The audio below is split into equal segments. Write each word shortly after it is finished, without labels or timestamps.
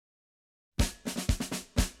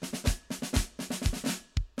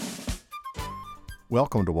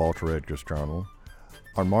Welcome to Walter Edgar's Journal.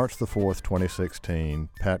 On March the 4th, 2016,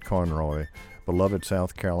 Pat Conroy, beloved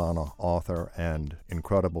South Carolina author and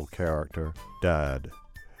incredible character, died.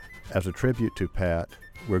 As a tribute to Pat,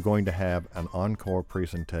 we're going to have an encore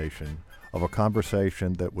presentation of a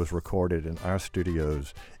conversation that was recorded in our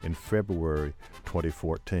studios in February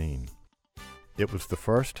 2014. It was the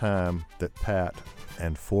first time that Pat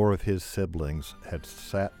and four of his siblings had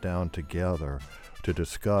sat down together to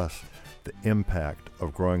discuss the impact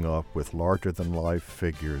of growing up with larger-than-life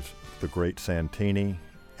figures, the great Santini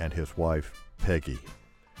and his wife, Peggy.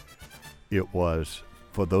 It was,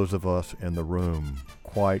 for those of us in the room,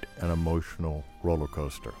 quite an emotional roller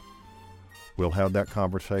coaster. We'll have that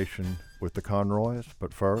conversation with the Conroys,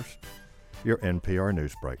 but first, your NPR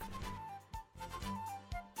News Break.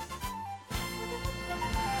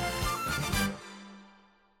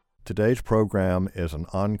 Today's program is an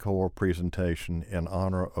encore presentation in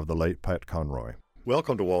honor of the late Pat Conroy.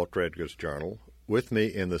 Welcome to Walter Edgar's Journal. With me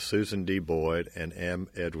in the Susan D. Boyd and M.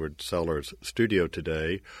 Edward Sellers studio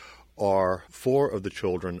today are four of the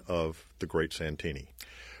children of the great Santini.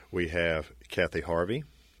 We have Kathy Harvey,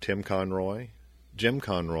 Tim Conroy, Jim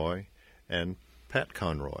Conroy, and Pat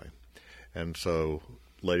Conroy. And so,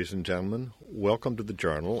 ladies and gentlemen, welcome to the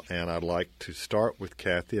Journal, and I'd like to start with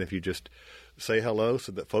Kathy, and if you just say hello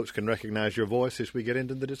so that folks can recognize your voice as we get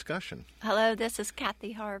into the discussion. Hello, this is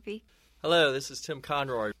Kathy Harvey. Hello, this is Tim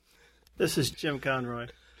Conroy. This is Jim Conroy.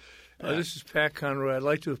 This is Pat Conroy. I'd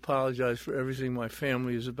like to apologize for everything my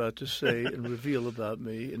family is about to say and reveal about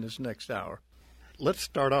me in this next hour. Let's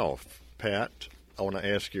start off, Pat. I want to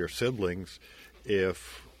ask your siblings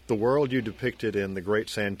if the world you depicted in The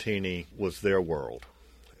Great Santini was their world.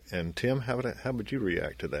 And Tim, how would you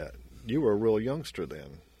react to that? You were a real youngster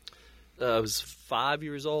then. I was 5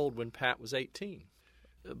 years old when Pat was 18.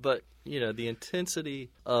 But, the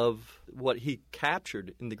intensity of what he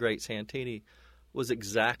captured in The Great Santini was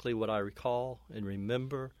exactly what I recall and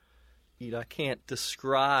remember. I can't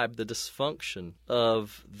describe the dysfunction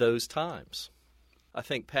of those times. I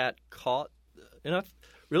think Pat caught, and I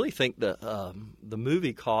really think the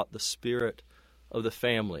movie caught the spirit of the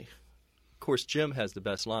family. Of course, Jim has the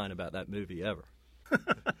best line about that movie ever.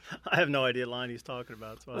 I have no idea what line he's talking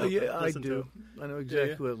about. So I do. I know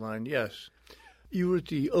exactly what line, yes. You were at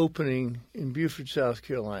the opening in Beaufort, South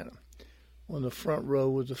Carolina, on the front row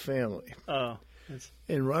with the family. Oh.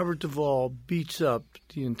 And Robert Duvall beats up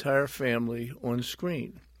the entire family on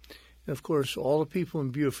screen. And, of course, all the people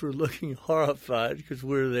in Beaufort are looking horrified because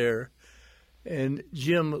we're there. And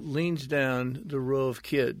Jim leans down the row of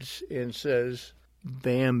kids and says,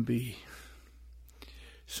 Bambi.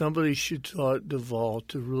 Somebody should taught Duvall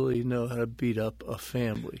to really know how to beat up a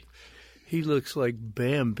family. He looks like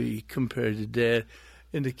Bambi compared to Dad,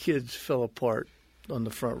 and the kids fell apart on the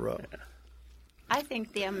front row. I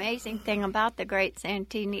think the amazing thing about The Great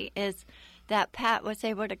Santini is that Pat was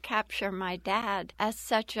able to capture my dad as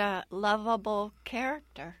such a lovable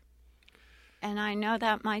character. And I know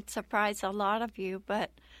that might surprise a lot of you,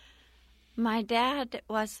 but my dad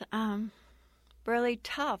was really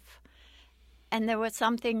tough. And there was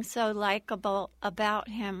something so likable about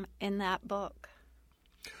him in that book.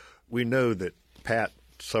 We know that Pat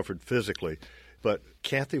suffered physically, but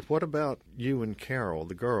Kathy, what about you and Carol,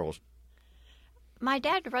 the girls? My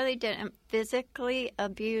dad really didn't physically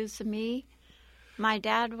abuse me. My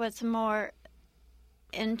dad was more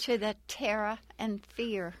into the terror and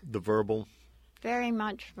fear. The verbal? Very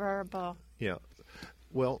much verbal. Yeah.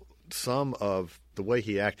 Well, some of the way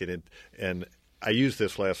he acted, and I used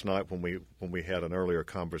this last night when we had an earlier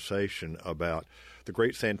conversation about the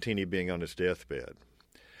great Santini being on his deathbed,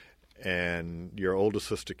 and your oldest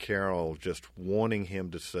sister Carol just wanting him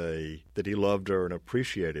to say that he loved her and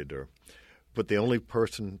appreciated her. But the only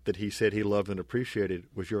person that he said he loved and appreciated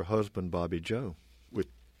was your husband, Bobby Joe, with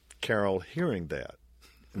Carol hearing that.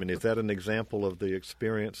 I mean, is that an example of the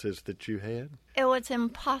experiences that you had? It was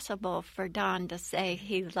impossible for Don to say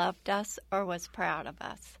he loved us or was proud of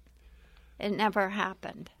us. It never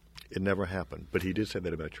happened. It never happened, but he did say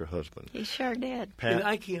that about your husband. He sure did. Pat? And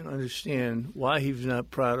I can't understand why he was not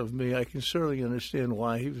proud of me. I can certainly understand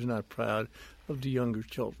why he was not proud of the younger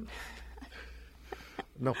children.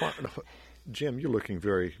 No, Jim, you're looking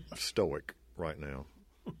very stoic right now.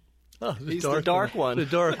 Oh, He's the dark one. The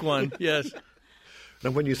dark one, yes.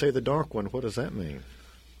 Now, when you say the dark one, what does that mean?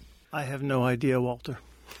 I have no idea, Walter.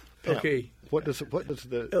 Pat, okay. What does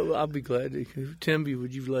the... Oh, I'll be glad to. Timby,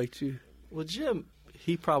 would you like to? Well, Jim,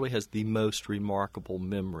 he probably has the most remarkable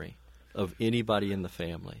memory of anybody in the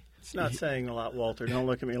family. It's not saying a lot, Walter. Don't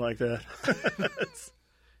look at me like that.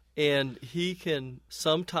 And he can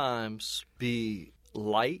sometimes be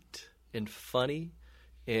light and funny,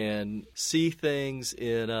 and see things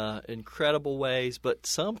in incredible ways. But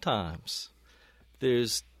sometimes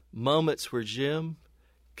there's moments where Jim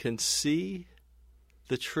can see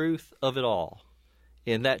the truth of it all.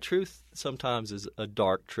 And that truth sometimes is a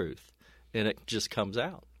dark truth, and it just comes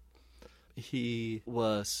out. He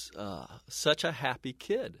was such a happy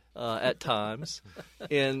kid at times,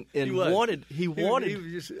 and he wanted. He was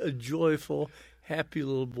just a joyful, happy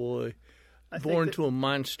little boy, born to a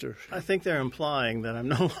monster. I think they're implying that I'm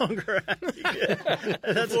no longer a happy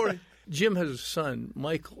kid. Jim has a son,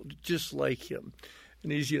 Michael, just like him,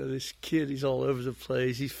 and he's this kid. He's all over the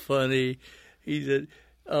place. He's funny.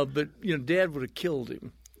 But Dad would have killed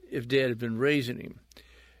him if Dad had been raising him.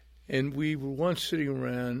 And we were once sitting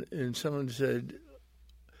around, and someone said,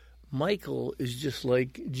 Michael is just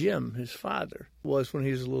like Jim, his father, was when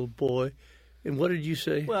he was a little boy. And what did you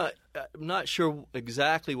say? Well, I'm not sure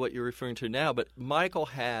exactly what you're referring to now, but Michael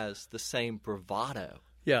has the same bravado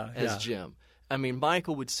as Jim. I mean,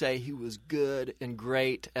 Michael would say he was good and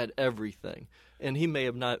great at everything. And he may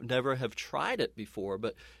have never have tried it before,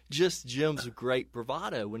 but just Jim's great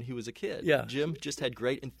bravado when he was a kid. Yeah. Jim just had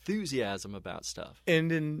great enthusiasm about stuff. And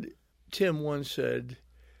then Tim once said,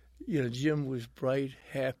 Jim was bright,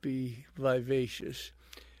 happy, vivacious,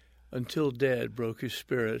 until Dad broke his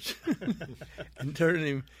spirit and turned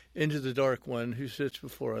him into the dark one who sits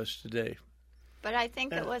before us today. But I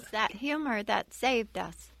think it was that humor that saved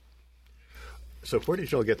us. So where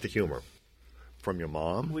did y'all get the humor? From your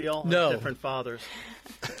mom? We all have different fathers.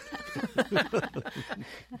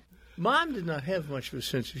 Mom did not have much of a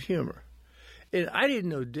sense of humor. And I didn't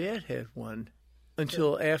know Dad had one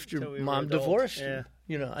until after Mom divorced him.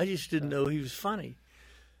 I just didn't know he was funny.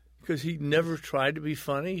 Because he never tried to be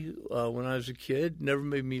funny when I was a kid, never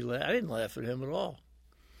made me laugh. I didn't laugh at him at all.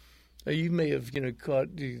 You may have,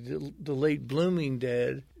 caught the late blooming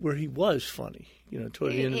Dad where he was funny,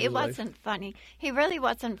 toward the end of his life. He wasn't funny. He really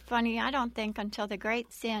wasn't funny, I don't think, until The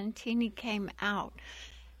Great Santini came out.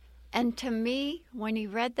 And to me, when he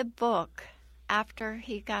read the book, after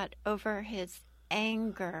he got over his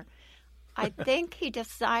anger, I think he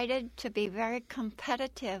decided to be very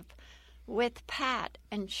competitive with Pat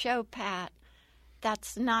and show Pat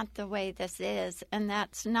that's not the way this is, and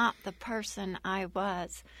that's not the person I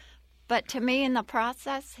was. But to me, in the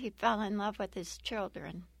process, he fell in love with his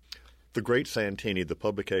children. The Great Santini, the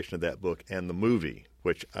publication of that book, and the movie,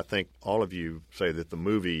 which I think all of you say that the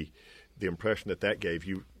movie, the impression that gave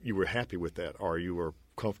you, you were happy with that, or you were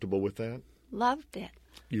comfortable with that? Loved it.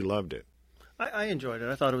 You loved it. I enjoyed it.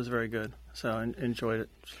 I thought it was very good, so I enjoyed it.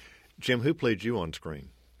 Jim, who played you on screen?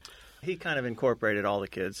 He kind of incorporated all the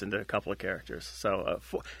kids into a couple of characters. So,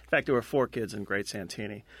 in fact, there were 4 kids in Great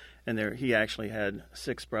Santini, and he actually had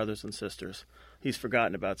 6 brothers and sisters. He's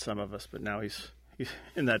forgotten about some of us, but now he's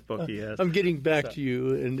in that book he has. I'm getting back to you,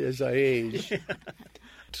 and as I age.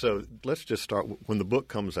 So let's just start when the book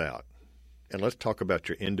comes out, and let's talk about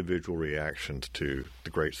your individual reactions to The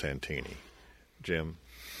Great Santini. Jim?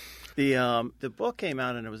 The book came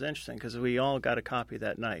out, and it was interesting because we all got a copy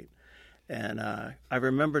that night. And I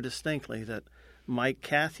remember distinctly that Mike,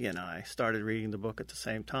 Kathy, and I started reading the book at the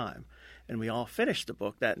same time. And we all finished the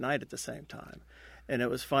book that night at the same time. And it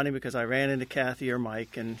was funny because I ran into Kathy or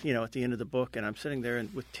Mike and, at the end of the book, and I'm sitting there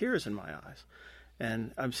with tears in my eyes.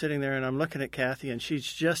 And I'm sitting there and I'm looking at Kathy, and she's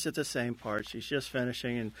just at the same part. She's just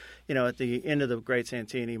finishing. And, at the end of The Great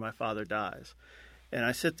Santini, my father dies. And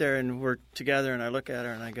I sit there and we're together, and I look at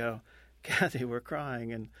her and I go, Kathy, we're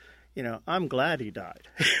crying. And I'm glad he died.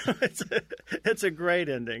 It's a great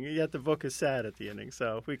ending, yet the book is sad at the ending.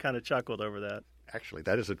 So we kind of chuckled over that. Actually,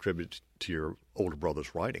 that is a tribute to your older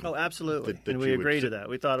brother's writing. Oh, absolutely. And we agreed to that.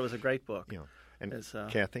 We thought it was a great book. Yeah. And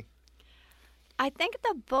Kathy? I think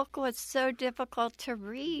the book was so difficult to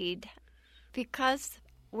read because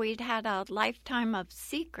we'd had a lifetime of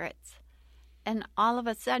secrets. And all of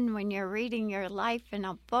a sudden, when you're reading your life in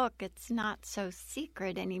a book, it's not so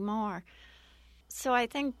secret anymore. So I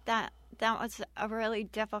think that was a really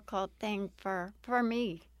difficult thing for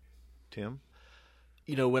me. Tim?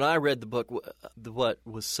 When I read the book, what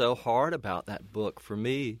was so hard about that book for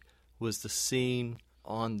me was the scene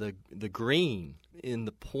on the green in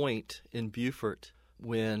the point in Beaufort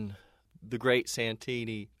when the Great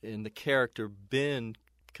Santini and the character Ben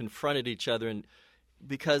confronted each other, and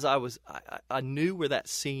because I knew where that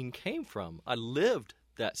scene came from. I lived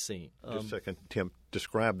that scene. Just a second, Tim,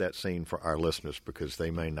 describe that scene for our listeners because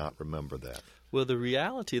they may not remember that. Well, the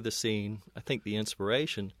reality of the scene, I think the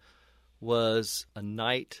inspiration, was a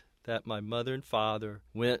night that my mother and father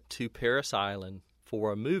went to Paris Island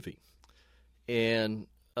for a movie. And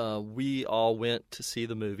we all went to see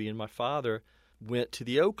the movie, and my father went to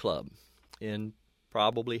the O Club. And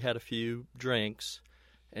probably had a few drinks,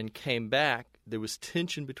 and came back. There was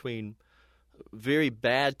very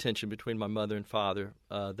bad tension between my mother and father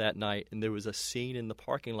that night, and there was a scene in the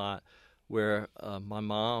parking lot where my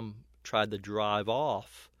mom tried to drive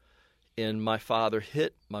off, and my father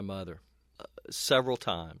hit my mother several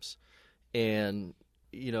times. And,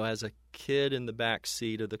 as a kid in the back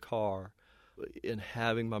seat of the car, and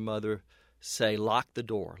having my mother say, lock the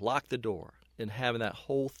door, and having that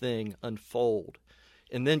whole thing unfold,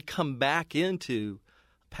 and then come back into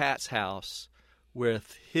Pat's house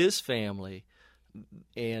with his family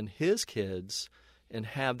and his kids, and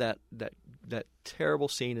have that terrible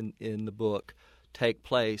scene in the book take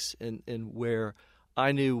place, and where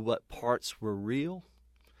I knew what parts were real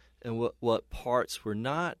and what parts were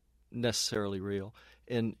not necessarily real,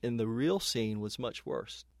 and the real scene was much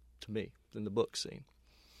worse to me than the book scene.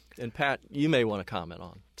 And Pat, you may want to comment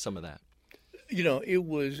on some of that.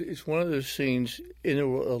 It's one of those scenes, and there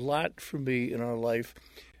were a lot for me in our life.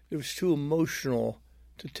 It was too emotional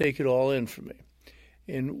to take it all in for me.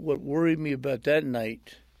 And what worried me about that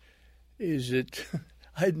night is that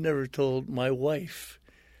I'd never told my wife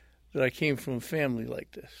that I came from a family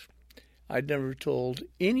like this. I'd never told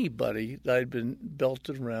anybody that I'd been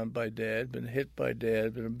belted around by Dad, been hit by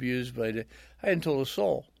Dad, been abused by Dad. I hadn't told a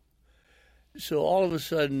soul. So all of a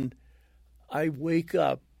sudden, I wake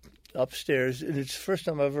up upstairs, and it's the first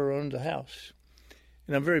time I've ever owned a house.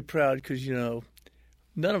 And I'm very proud because,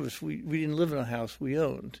 none of us, we didn't live in a house we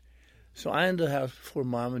owned. So I owned a house before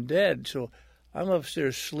Mom and Dad. So I'm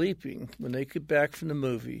upstairs sleeping when they get back from the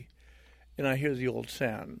movie, and I hear the old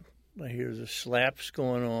sound. I hear the slaps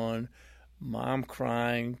going on, Mom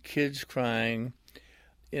crying, kids crying,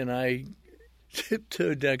 and I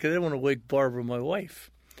tiptoed down because I didn't want to wake Barbara, my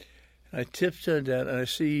wife. And I tiptoed down, and I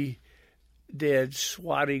see Dad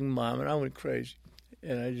swatting Mom, and I went crazy.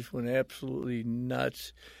 And I just went absolutely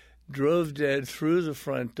nuts. Drove Dad through the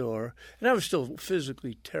front door, and I was still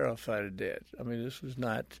physically terrified of Dad. I mean, this was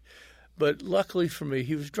not, but luckily for me,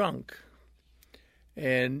 he was drunk.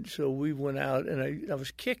 And so we went out, and I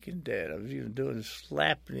was kicking Dad. I was even doing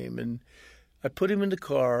slapping him, and I put him in the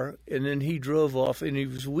car, and then he drove off, and he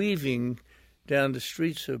was weaving down the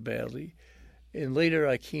street so badly. And later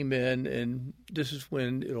I came in, and this is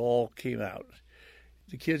when it all came out.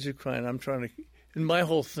 The kids are crying. And my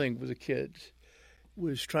whole thing with the kids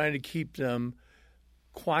was trying to keep them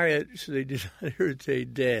quiet so they did not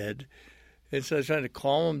irritate Dad. And so I was trying to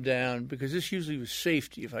calm them down, because this usually was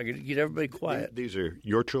safety, if I could get everybody quiet. These are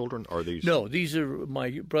your children, or these? No, these are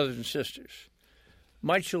my brothers and sisters.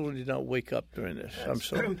 My children did not wake up during this. I'm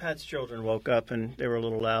sorry. Pat's children woke up, and they were a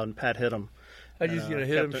little loud, and Pat hit them. I just hit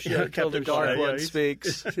him. Kept the dark one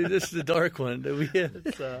speaks. See, this is the dark one that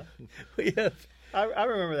we have. I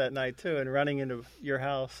remember that night, too, and running into your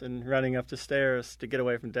house and running up the stairs to get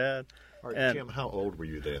away from Dad. All right, Jim, how old were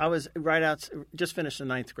you then? I was just finished the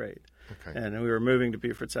 9th grade. Okay. And we were moving to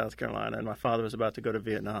Beaufort, South Carolina, and my father was about to go to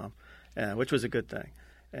Vietnam, which was a good thing.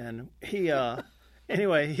 And I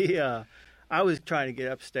was trying to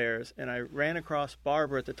get upstairs, and I ran across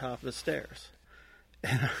Barbara at the top of the stairs.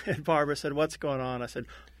 And Barbara said, "What's going on?" I said,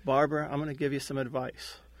 "Barbara, I'm going to give you some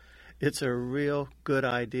advice. It's a real good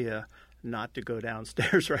idea not to go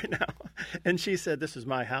downstairs right now." And she said, "This is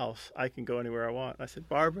my house. I can go anywhere I want." I said,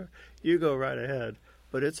 "Barbara, you go right ahead,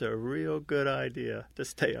 but it's a real good idea to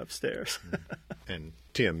stay upstairs." And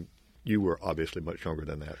Tim, you were obviously much younger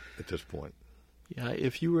than that at this point. Yeah,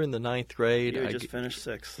 if you were in the 9th grade. You had just finished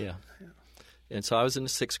 6th. Yeah. And so I was in the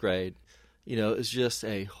 6th grade. It was just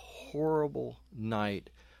a horrible night.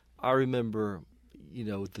 I remember,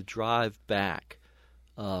 the drive back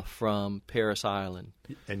from Paris Island.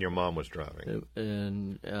 And your mom was driving.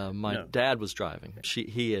 And my dad was driving.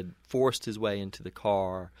 He had forced his way into the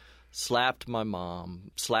car, slapped my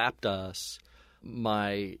mom, slapped us.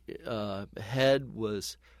 My head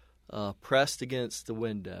was pressed against the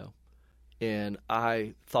window, and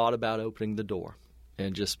I thought about opening the door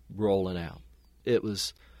and just rolling out. It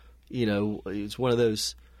was, it was one of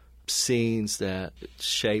those scenes that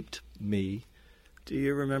shaped me. Do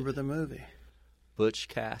you remember the movie? Butch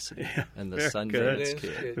Cassidy and the Sundance good.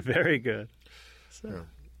 Kid. Very good. So.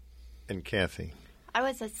 And Kathy? I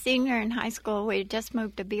was a senior in high school. We had just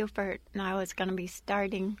moved to Beaufort, and I was going to be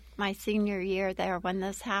starting my senior year there when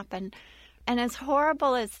this happened. And as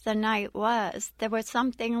horrible as the night was, there was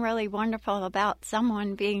something really wonderful about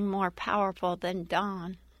someone being more powerful than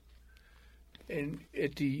Don. And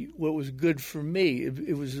what was good for me,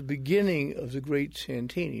 it was the beginning of the Great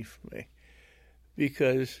Santini for me,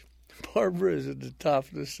 because Barbara is at the top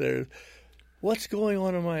of the stairs. What's going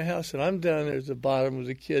on in my house? And I'm down there at the bottom with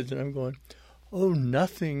the kids, and I'm going, "Oh,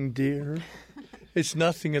 nothing, dear." It's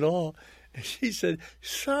nothing at all. And she said,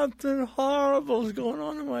 something horrible is going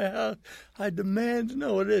on in my house. I demand to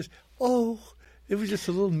know what it is. Oh, it was just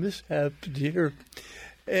a little mishap, dear.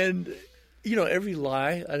 And, every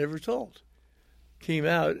lie I'd ever told came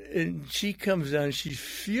out. And she comes down and she's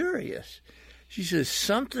furious. She says,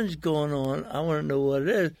 something's going on. I want to know what it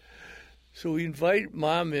is. So we invite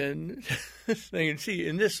Mom in and see.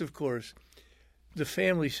 And this, of course, the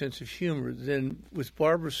family sense of humor. Then with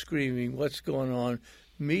Barbara screaming, what's going on?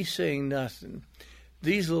 Me saying nothing.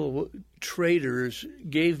 These little traitors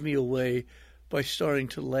gave me away by starting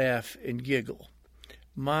to laugh and giggle.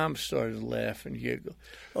 Mom started to laugh and giggle.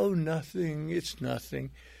 Oh, nothing. It's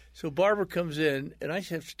nothing. So Barbara comes in, and I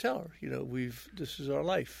have to tell her, this is our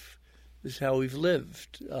life. This is how we've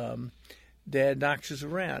lived. Dad knocks us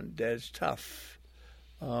around. Dad's tough.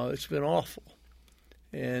 It's been awful.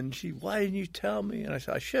 And why didn't you tell me? And I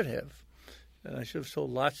said, I should have. And I should have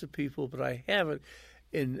told lots of people, but I haven't.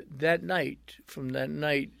 And from that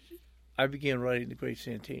night, I began writing The Great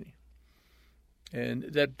Santini. And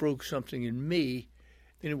that broke something in me.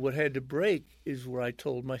 And what had to break is where I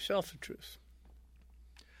told myself the truth.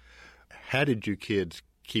 How did you kids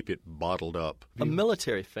keep it bottled up? A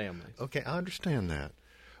military family. Okay, I understand that.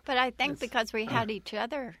 But I think because we had each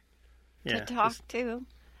other to talk to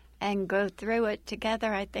and go through it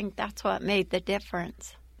together, I think that's what made the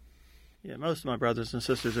difference. Yeah, most of my brothers and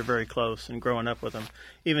sisters are very close, and growing up with them,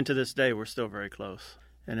 even to this day, we're still very close.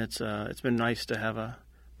 And it's been nice to have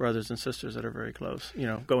brothers and sisters that are very close,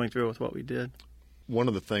 going through with what we did. One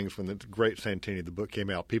of the things when the Great Santini, the book came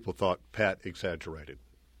out, people thought Pat exaggerated.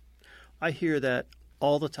 I hear that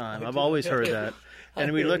all the time. I've always heard that.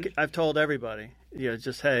 And I've told everybody,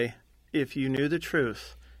 just, hey, if you knew the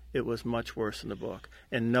truth, it was much worse in the book.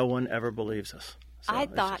 And no one ever believes us. So I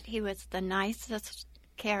thought he was the nicest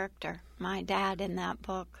character, my dad, in that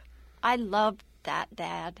book. I loved that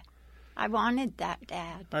dad. I wanted that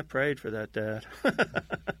dad. I prayed for that dad.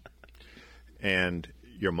 And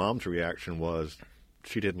your mom's reaction was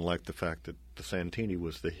she didn't like the fact that the Santini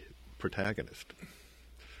was the protagonist.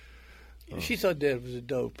 She thought Dad was a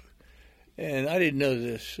dope. And I didn't know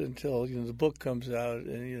this until, the book comes out.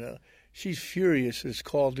 And, she's furious it's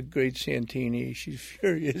called The Great Santini. She's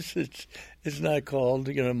furious it's not called,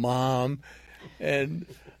 Mom. And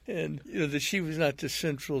that she was not the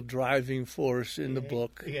central driving force in the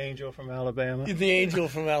book. The angel from Alabama. The angel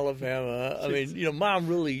from Alabama. I mean, Mom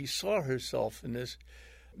really saw herself in this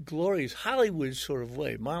glorious Hollywood sort of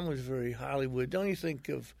way. Mom was very Hollywood. Don't you think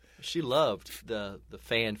of... She loved the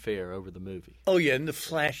fanfare over the movie. Oh, yeah, and the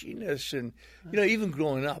flashiness. And, even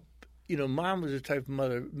growing up, Mom was the type of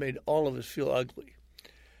mother that made all of us feel ugly.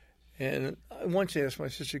 And I once asked my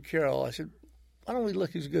sister Carol, I said, why don't we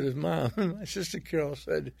look as good as Mom? And my sister Carol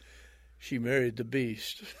said, she married the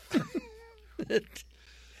beast.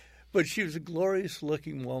 But she was a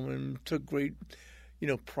glorious-looking woman, took great,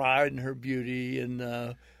 pride in her beauty. And,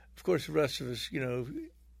 of course, the rest of us,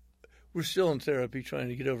 we're still in therapy trying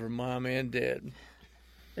to get over Mom and Dad.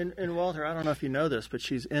 And Walter, I don't know if you know this, but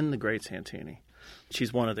she's in The Great Santini.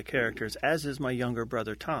 She's one of the characters, as is my younger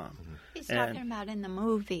brother, Tom. Mm-hmm. He's talking about in the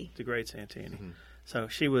movie. The Great Santini. Mm-hmm. So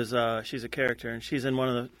she's a character, and she's in one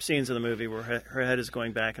of the scenes of the movie where her head is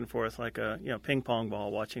going back and forth like a ping pong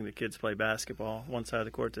ball, watching the kids play basketball, one side of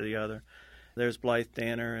the court to the other. There's Blythe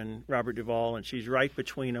Danner and Robert Duvall, and she's right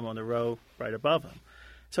between them on the row right above them.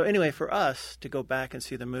 So anyway, for us to go back and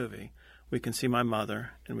see the movie, we can see my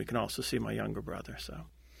mother, and we can also see my younger brother. So,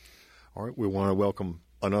 all right, we want to welcome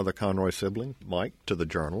another Conroy sibling, Mike, to the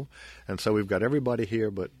Journal. And so we've got everybody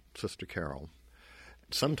here but Sister Carol.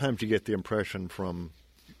 Sometimes you get the impression from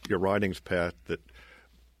your writings, Pat, that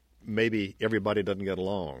maybe everybody doesn't get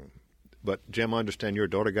along. But, Jim, I understand your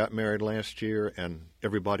daughter got married last year and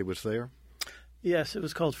everybody was there? Yes, it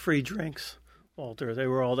was called Free Drinks, Walter. They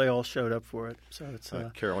all showed up for it. So it's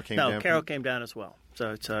Carol came down? No, Carol came down as well.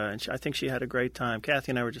 So it's and I think she had a great time.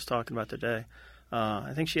 Kathy and I were just talking about today.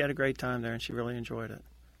 I think she had a great time there and she really enjoyed it.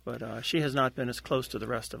 But she has not been as close to the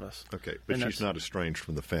rest of us. Okay, but she's not estranged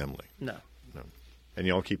from the family? No. And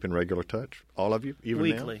y'all keep in regular touch? All of you? Even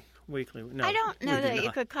Weekly. now? Weekly. No, I don't know that you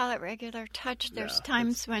could call it regular touch. There's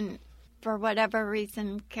times when, for whatever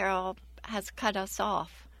reason, Carol has cut us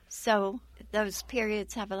off. So those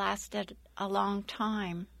periods have lasted a long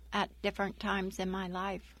time at different times in my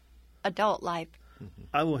life, adult life. Mm-hmm.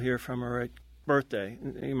 I will hear from her at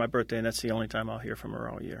my birthday, and that's the only time I'll hear from her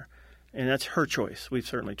all year. And that's her choice. We've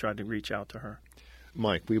certainly tried to reach out to her.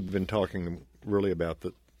 Mike, we've been talking really about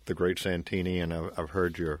the Great Santini, and I've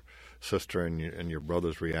heard your sister and your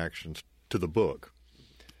brother's reactions to the book.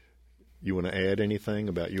 You want to add anything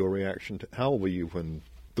about your reaction? How old were you when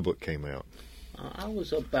the book came out? I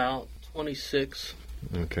was about 26.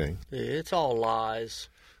 Okay. It's all lies.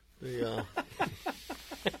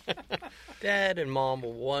 Dad and Mom were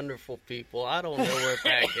wonderful people. I don't know where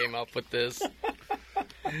Pat came up with this.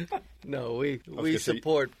 No, we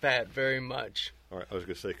support Pat very much. All right, I was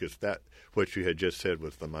going to say, because that, what you had just said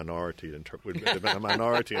was the minority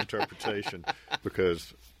interpretation,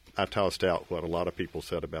 because I tossed out what a lot of people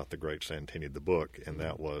said about the Great Santini, the book, and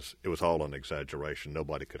that was, it was all an exaggeration.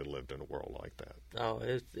 Nobody could have lived in a world like that. Oh,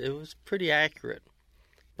 it was pretty accurate.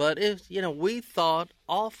 But, we thought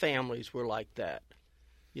all families were like that.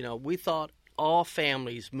 We thought all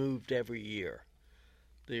families moved every year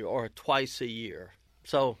or twice a year.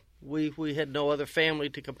 So we had no other family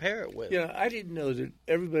to compare it with. Yeah, I didn't know that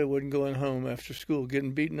everybody wasn't going home after school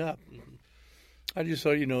getting beaten up. Mm-hmm. I just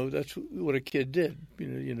thought, that's what a kid did.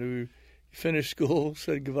 You finished school,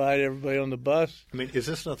 said goodbye to everybody on the bus. I mean, is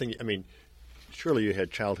this nothing? I mean, surely you had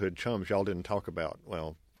childhood chums y'all didn't talk about.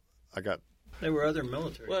 Well, There were other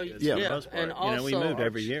military kids for the most part. And also we moved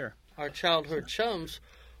every year. Our childhood chums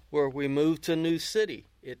were we moved to a new city.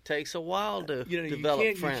 It takes a while to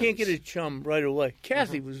develop friends. You can't get a chum right away.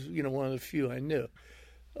 Kathy was, one of the few I knew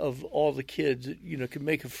of all the kids that, could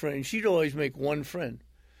make a friend. She'd always make one friend.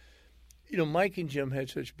 Mike and Jim had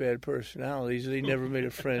such bad personalities, they never made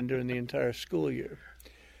a friend during the entire school year.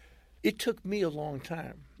 It took me a long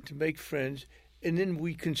time to make friends, and then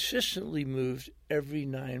we consistently moved every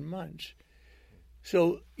 9 months.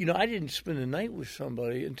 So, I didn't spend the night with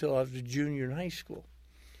somebody until I was a junior in high school.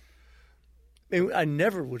 And I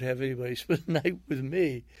never would have anybody spend the night with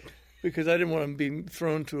me because I didn't want them being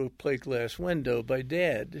thrown through a plate glass window by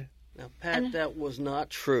Dad. Now, Pat, that was not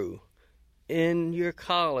true. In your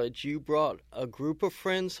college, you brought a group of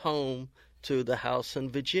friends home to the house in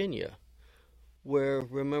Virginia where,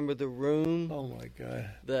 remember the room? Oh, my God.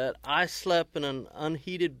 That I slept in an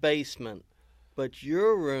unheated basement, but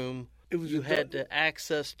your room you had to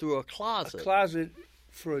access through a closet. A closet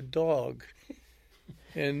for a dog.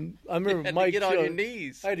 And I remember you had Mike to get on your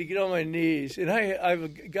knees. I had to get on my knees. And I have a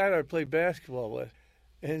guy that I play basketball with.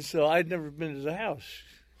 And so I'd never been to the house.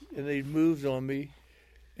 And they moved on me.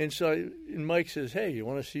 And so Mike says, hey, you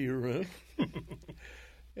want to see your room?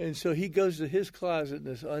 And so he goes to his closet in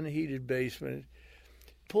this unheated basement,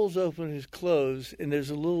 pulls open his clothes, and there's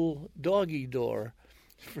a little doggy door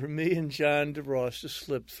for me and John DeBross to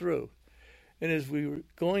slip through. And as we were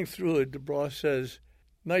going through it, DeBross says,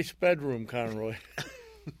 nice bedroom, Conroy.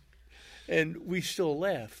 And we still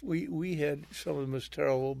laugh. We had some of the most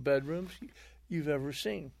terrible bedrooms you've ever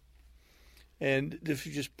seen. And this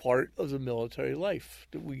was just part of the military life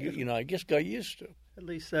that we, I guess, got used to. At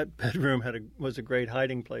least that bedroom was a great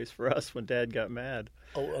hiding place for us when Dad got mad.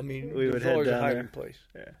 Oh, I mean, we would head always down a hiding there. place.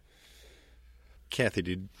 Yeah.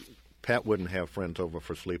 Kathy, Pat wouldn't have friends over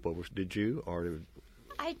for sleepovers, did you?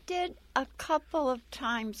 I did a couple of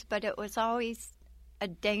times, but it was always a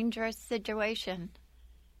dangerous situation.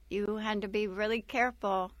 You had to be really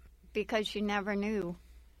careful because you never knew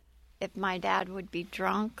if my dad would be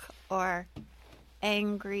drunk or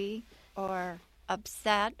angry or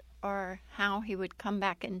upset or how he would come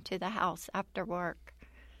back into the house after work.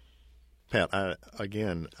 Pat, I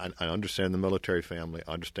understand the military family,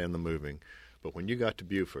 I understand the moving, but when you got to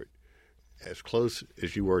Beaufort, as close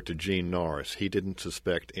as you were to Gene Norris, he didn't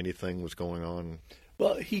suspect anything was going on?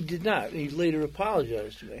 Well, he did not. He later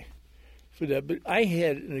apologized to me for that. But I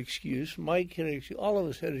had an excuse. Mike had an excuse. All of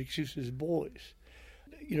us had an excuse as boys.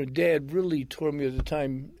 Dad really tore me at the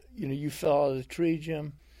time. You fell out of the tree,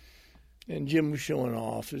 Jim. And Jim was showing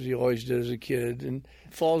off, as he always did as a kid, and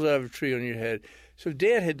falls out of a tree on your head. So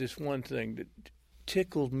Dad had this one thing that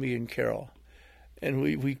tickled me and Carol. And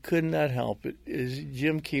we could not help it. As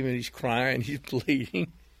Jim came in, he's crying, he's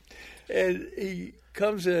bleeding. And he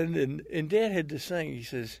comes in, and Dad had this thing. He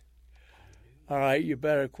says, all right, you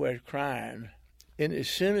better quit crying. And as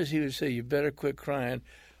soon as he would say, you better quit crying,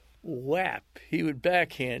 whap, he would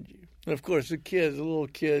backhand you. And, of course, the little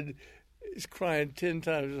kid, is crying 10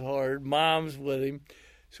 times as hard. Mom's with him.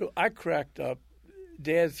 So I cracked up.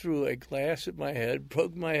 Dad threw a glass at my head,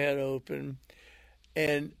 broke my head open.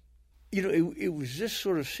 And, it was this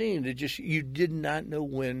sort of scene that just you did not know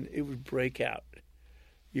when it would break out.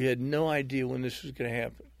 You had no idea when this was going to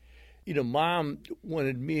happen. Mom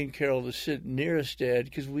wanted me and Carol to sit nearest Dad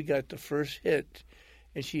because we got the first hit,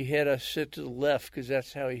 and she had us sit to the left because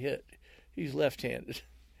that's how he hit. He's left-handed.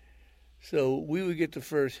 So we would get the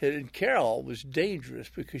first hit, and Carol was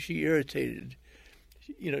dangerous because she irritated.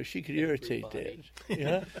 She could irritate Dad.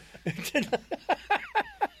 Yeah.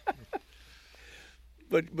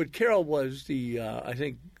 But Carol was I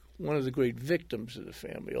think, one of the great victims of the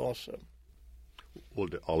family also. Well,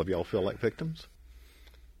 did all of y'all feel like victims?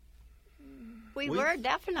 We were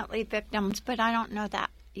definitely victims, but I don't know that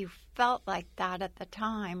you felt like that at the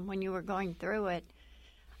time when you were going through it.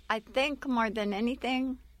 I think more than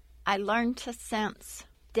anything, I learned to sense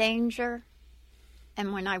danger.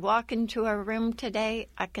 And when I walk into a room today,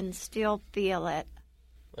 I can still feel it.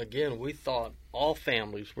 Again, we thought all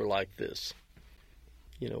families were like this.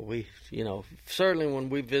 Certainly when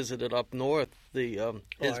we visited up north,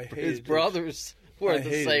 his brothers were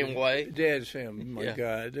the same way. Dad's family, my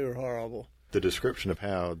God, they were horrible. The description of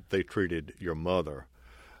how they treated your mother,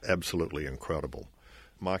 absolutely incredible.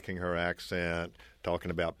 Mocking her accent,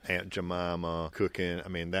 talking about Aunt Jemima, cooking. I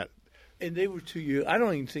mean, that. And they were too young. I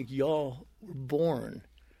don't even think y'all were born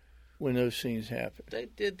when those scenes happened. They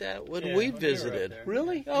did that when we visited.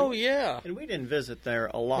 Really? Oh, yeah. And we didn't visit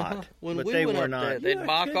there a lot. When but we they went were up not. there, they'd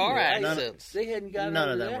mock our accents. They hadn't gotten None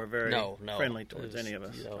of over them that? were very No. friendly towards any of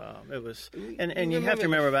us. It was, We and you have to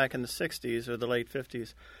remember back in the '60s or the late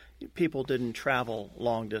 '50s, people didn't travel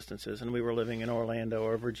long distances, and we were living in Orlando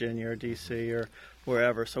or Virginia or D.C. or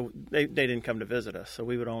wherever, so they didn't come to visit us. So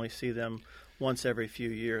we would only see them once every few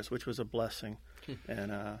years, which was a blessing.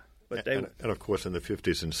 And of course, in the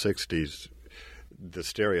 50s and 60s, the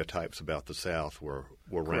stereotypes about the South were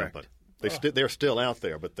rampant. They're still out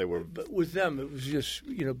there, but they were. But with them, it was just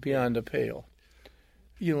beyond the pale.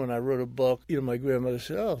 When I wrote a book, my grandmother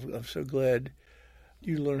said, "Oh, I'm so glad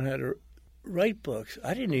you learned how to write books.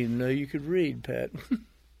 I didn't even know you could read, Pat."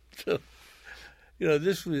 So,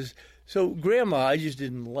 this was so. Grandma, I just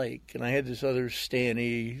didn't like, and I had this other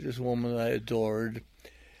Stanny, this woman I adored,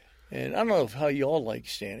 and I don't know how y'all like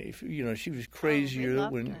Stanny. She was crazier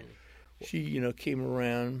when her. she, came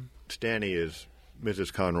around. Stanny is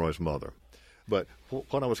Mrs. Conroy's mother. But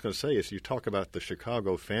what I was going to say is, you talk about the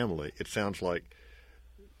Chicago family. It sounds like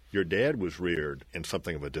your dad was reared in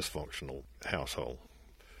something of a dysfunctional household.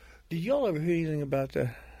 Did y'all ever hear anything about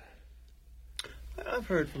that? I've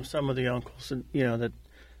heard from some of the uncles, that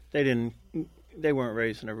they weren't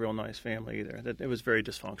raised in a real nice family either. That it was very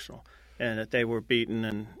dysfunctional, and that they were beaten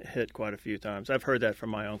and hit quite a few times. I've heard that from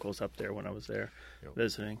my uncles up there when I was there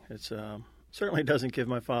visiting. It's certainly doesn't give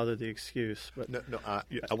my father the excuse. But I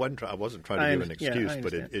wasn't trying to give an excuse,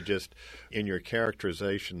 but it just, in your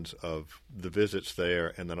characterizations of the visits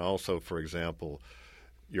there, and then also, for example,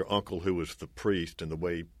 your uncle who was the priest and the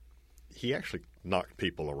way he actually knocked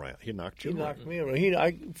people around. He knocked you around. Knocked me around.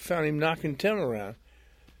 I found him knocking Tim around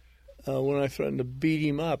when I threatened to beat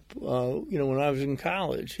him up. When I was in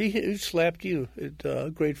college, he slapped you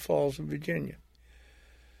at Great Falls in Virginia.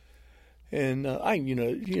 And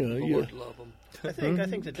Lord love him. I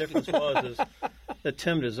think the difference was that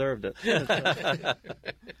Tim deserved it.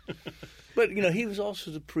 But he was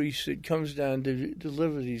also the priest that comes down to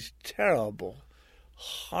deliver these terrible,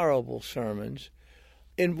 horrible sermons.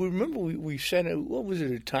 And we remember we sat at, what was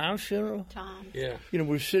it, a Tom's funeral? Tom. Yeah.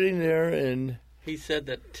 We're sitting there, and He said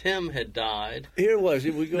that Tim had died. here it was.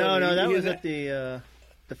 That was at the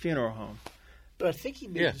funeral home. But I think he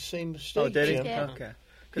made the same mistake. Oh, did he? Jim. Yeah. Okay.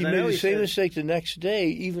 He made the same mistake the next day,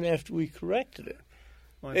 even after we corrected it.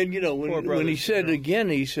 Well, And when he said funeral. again,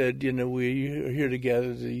 he said, we are here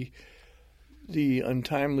together, the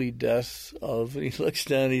untimely death of. And he looks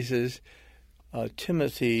down, and he says,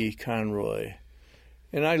 Timothy Conroy.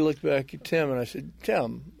 And I looked back at Tim and I said,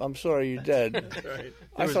 "Tim, I'm sorry you're dead." Right.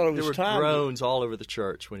 I thought it was there were Tom. groans all over the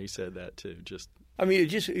church when he said that too.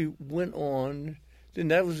 It went on. Then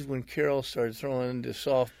that was when Carol started throwing the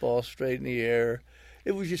softball straight in the air.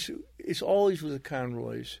 It's always with the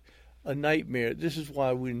Conroys, a nightmare. This is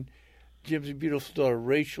why when Jim's beautiful daughter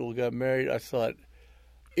Rachel got married, I thought,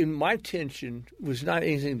 in my tension was not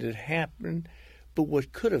anything that happened, but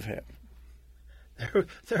what could have happened.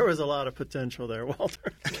 There was a lot of potential there,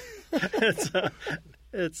 Walter.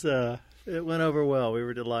 It went over well. We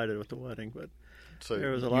were delighted with the wedding, but So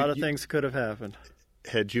there was a lot of things could have happened.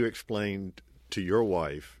 Had you explained to your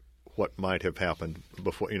wife what might have happened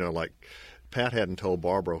before, like Pat hadn't told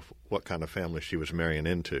Barbara what kind of family she was marrying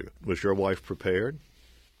into. Was your wife prepared?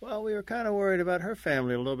 Well, we were kind of worried about her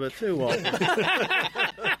family a little bit too, Walter.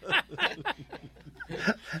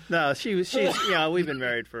 No, she's we've been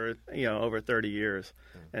married for over 30 years,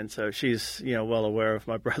 and so she's well aware of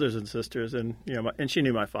my brothers and sisters, and and she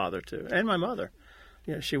knew my father too, and my mother.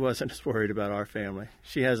 She wasn't as worried about our family.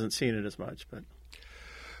 She hasn't seen it as much, but.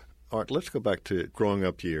 All right, let's go back to growing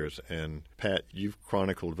up years. And Pat, you've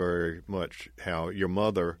chronicled very much how your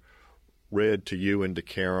mother read to you and to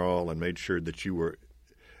Carol and made sure that you were,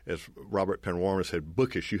 as Robert Penn Warner said,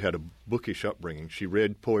 bookish. You had a bookish upbringing. She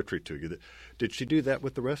read poetry to you. Did she do that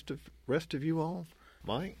with the rest of you all,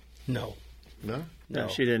 Mike? No. No? No,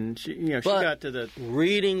 she didn't. She But got to the.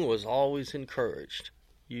 reading was always encouraged.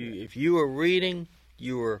 If you were reading,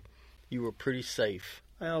 you were pretty safe.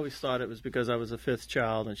 I always thought it was because I was the fifth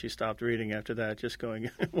child, and she stopped reading after that, just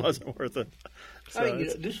going, it wasn't worth it. So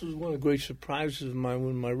this was one of the great surprises of mine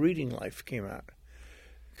when my reading life came out.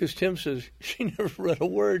 Because Tim says, she never read a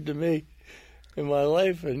word to me in my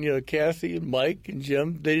life. And, Kathy and Mike and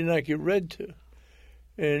Jim, they did not get read to.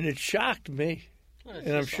 And it shocked me.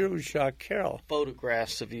 And I'm sure it would shock Carol.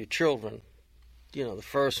 Photographs of your children. The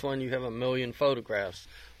first one, you have 1 million photographs.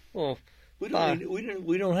 Well, we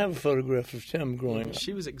don't have a photograph of Tim growing up.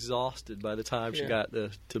 She was exhausted by the time she got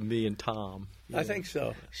to me and Tom. I think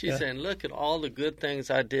so. She's saying, look at all the good things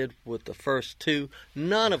I did with the first two.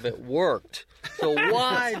 None of it worked. So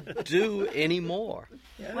why do any more?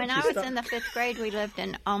 Yeah, when I was in the 5th grade, we lived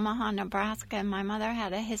in Omaha, Nebraska, and my mother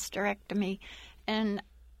had a hysterectomy. And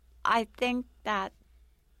I think that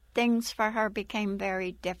things for her became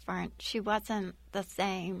very different. She wasn't the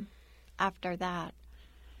same after that.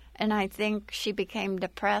 And I think she became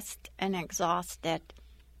depressed and exhausted.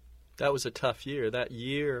 That was a tough year. That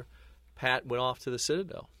year, Pat went off to the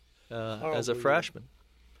Citadel as a freshman.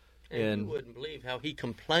 And you wouldn't believe how he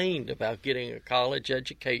complained about getting a college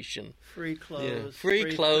education. Free clothes.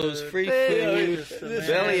 Free clothes, free food.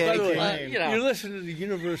 Belly aching. You listen to the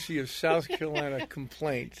University of South Carolina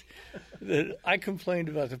complaints. That I complained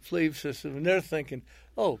about the plebe system, and they're thinking,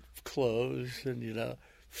 clothes and,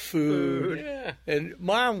 food. Yeah. And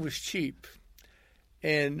Mom was cheap.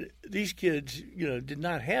 And these kids, did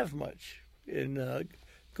not have much in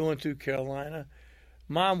going through Carolina.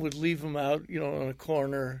 Mom would leave them out, on a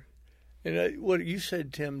corner. And what you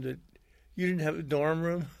said, Tim, that you didn't have a dorm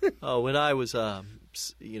room? When I was, I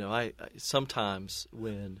sometimes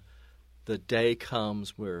when the day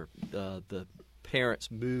comes where the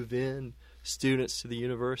parents move in students to the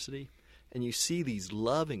university, and you see these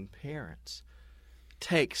loving parents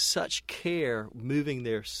take such care moving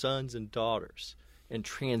their sons and daughters and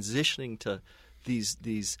transitioning to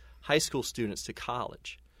these high school students to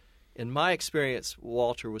college. And my experience,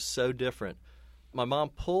 Walter, was so different. My mom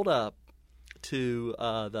pulled up to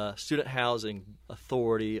the Student Housing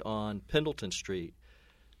Authority on Pendleton Street.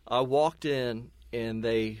 I walked in, and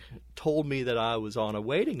they told me that I was on a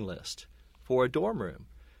waiting list for a dorm room.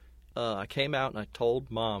 I came out, and I told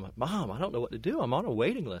Mom, I don't know what to do. I'm on a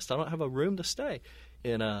waiting list. I don't have a room to stay.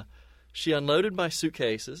 And she unloaded my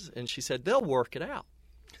suitcases, and she said, they'll work it out.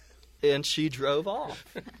 And she drove off.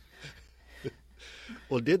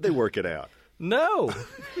 Well, did they work it out? No.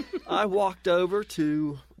 I walked over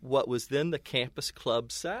to what was then the Campus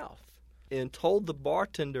Club South and told the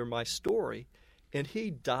bartender my story, and he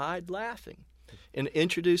died laughing and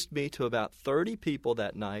introduced me to about 30 people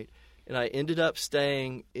that night, and I ended up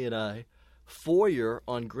staying in a foyer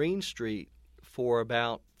on Green Street for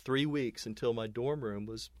about 3 weeks until my dorm room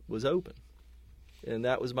was open. And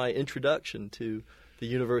that was my introduction to the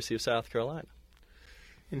University of South Carolina.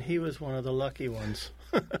 And he was one of the lucky ones.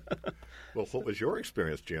 Well, what was your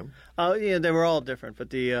experience, Jim? Oh, yeah, they were all different. But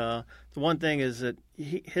the one thing is that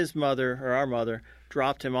his mother, or our mother,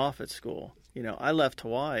 dropped him off at school. I left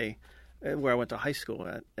Hawaii, where I went to high school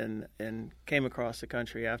at, and came across the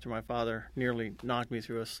country after my father nearly knocked me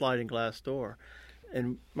through a sliding glass door.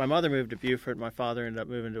 And my mother moved to Beaufort. My father ended up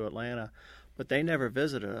moving to Atlanta. But they never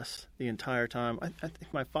visited us the entire time. I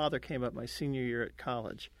think my father came up my senior year at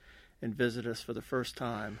college and visited us for the first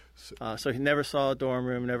time. So he never saw a dorm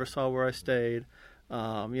room, never saw where I stayed.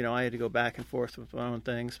 I had to go back and forth with my own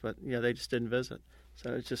things, but they just didn't visit.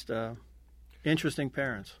 So it's just interesting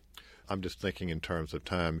parents. I'm just thinking in terms of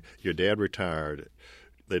time. Your dad retired.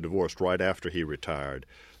 They divorced right after he retired.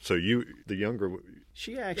 So you, the younger...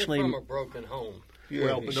 She actually... You're from a broken home.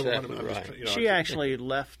 She actually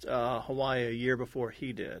left Hawaii a year before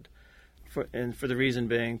he did. For the reason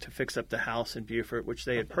being to fix up the house in Beaufort, which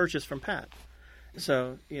they had purchased from Pat.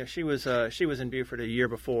 So she was in Beaufort a year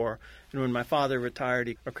before, and when my father retired,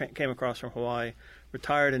 he came across from Hawaii,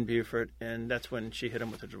 retired in Beaufort, and that's when she hit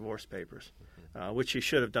him with the divorce papers, which she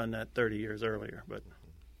should have done that 30 years earlier. But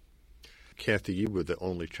Kathy, you were the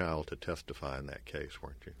only child to testify in that case,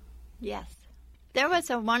 weren't you? Yes. There was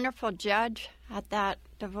a wonderful judge at that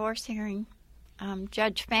divorce hearing,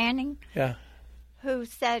 Judge Fanning. Yeah. Who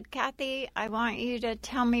said, Kathy, I want you to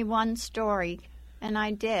tell me one story. And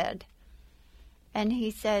I did. And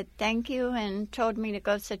he said, thank you, and told me to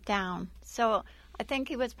go sit down. So I think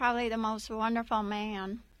he was probably the most wonderful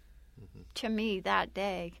man to me that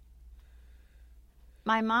day.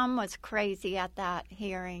 My mom was crazy at that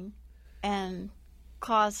hearing and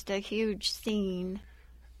caused a huge scene.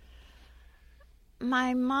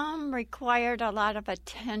 My mom required a lot of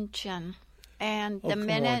attention. And Oh, the come on,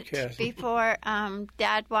 minute Kathy. before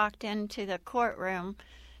Dad walked into the courtroom,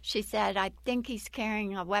 she said, I think he's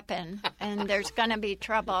carrying a weapon, and there's going to be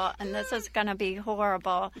trouble, and this is going to be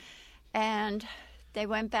horrible. And they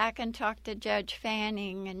went back and talked to Judge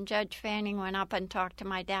Fanning, and Judge Fanning went up and talked to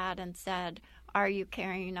my dad and said, are you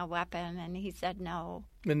carrying a weapon? And he said no.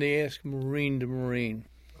 And they asked Marine to Marine.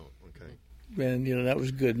 Oh, okay. And, that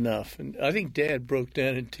was good enough. And I think Dad broke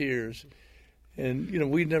down in tears. And,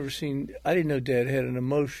 we'd never seen, I didn't know Dad had an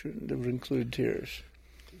emotion that would include tears.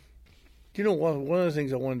 One of the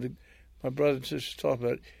things I wanted my brother and sister to talk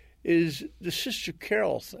about is the Sister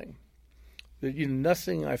Carol thing. That,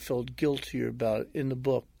 nothing I felt guiltier about in the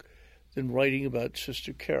book than writing about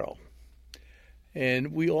Sister Carol.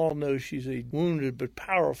 And we all know she's a wounded but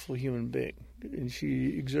powerful human being. And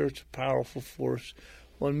she exerts a powerful force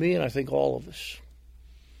on me and I think all of us.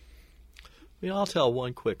 I'll tell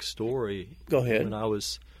one quick story. Go ahead. When I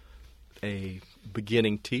was a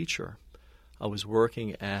beginning teacher, I was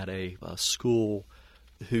working at a school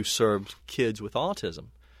who served kids with autism.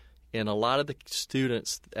 And a lot of the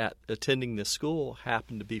students attending this school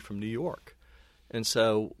happened to be from New York. And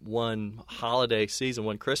so one holiday season,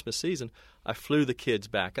 one Christmas season, I flew the kids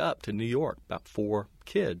back up to New York, about 4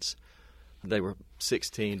 kids. They were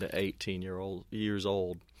 16 to 18 years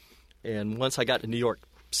old. And once I got to New York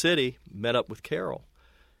City, met up with Carol.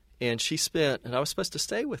 And I was supposed to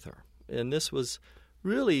stay with her. And this was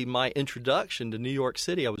really my introduction to New York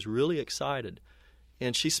City. I was really excited.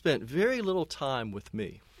 And she spent very little time with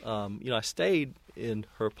me. I stayed in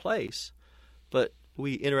her place, but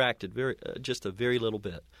we interacted just a very little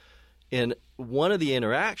bit. And one of the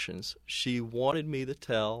interactions, she wanted me to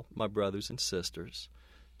tell my brothers and sisters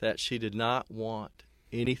that she did not want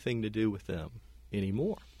anything to do with them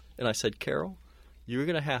anymore. And I said, Carol, you're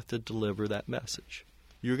going to have to deliver that message.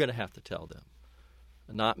 You're going to have to tell them,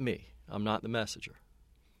 not me. I'm not the messenger.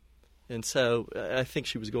 And so I think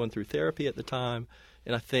she was going through therapy at the time,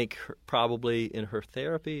 and I think probably in her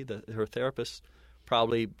therapy, her therapist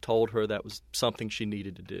probably told her that was something she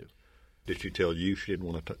needed to do. Did she tell you she didn't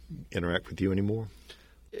want to interact with you anymore?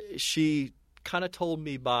 She kind of told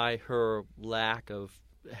me by her lack of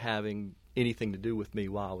having anything to do with me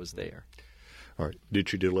while I was there. All right. Did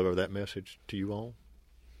she deliver that message to you all?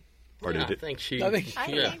 Or Yeah, did I think she. I think so.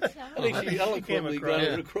 I think she eloquently got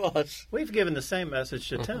it across. We've given the same message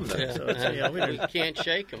to Tim, though. Yeah. So it's, we You didn't. can't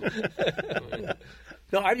shake them.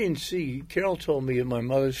 No, I didn't see. Carol told me at my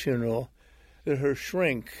mother's funeral that her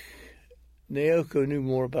shrink, Naoko, knew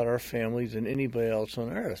more about our family than anybody else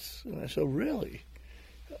on earth. And I said, really?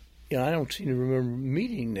 I don't seem to remember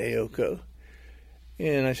meeting Naoko.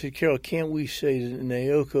 And I said, Carol, can't we say that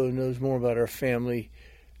Naoko knows more about our family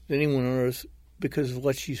than anyone on earth because of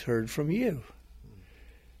what she's heard from you?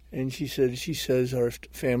 And she says our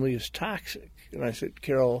family is toxic. And I said,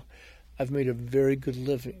 Carol, I've made a very good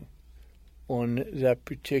living on that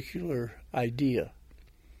particular idea.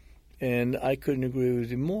 And I couldn't agree with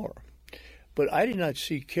you more. But I did not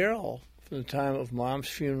see Carol from the time of Mom's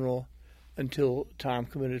funeral until Tom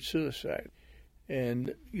committed suicide.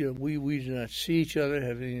 And, we did not see each other,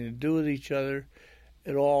 have anything to do with each other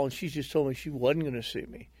at all. And she just told me she wasn't going to see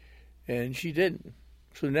me. And she didn't.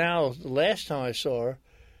 So now, the last time I saw her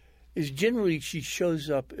is generally she shows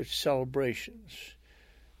up at celebrations,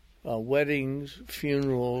 weddings,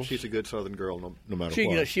 funerals. She's a good Southern girl, no matter She,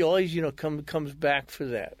 what. she always, comes back for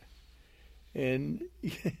that, and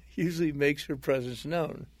usually makes her presence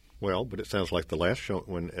known. Well, but it sounds like the last show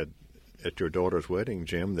when at your daughter's wedding,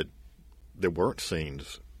 Jim, that there weren't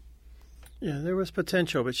scenes. Yeah, there was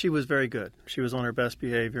potential, but she was very good. She was on her best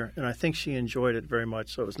behavior, and I think she enjoyed it very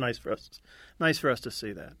much. So it was nice for us to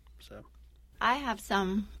see that. So I have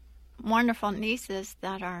some wonderful nieces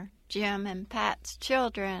that are Jim and Pat's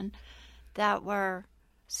children that were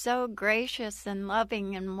so gracious and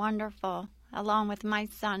loving and wonderful, along with my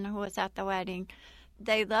son who was at the wedding.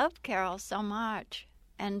 They loved Carol so much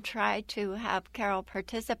and tried to have Carol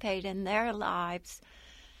participate in their lives.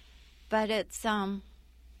 But it's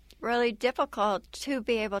really difficult to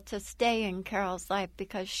be able to stay in Carol's life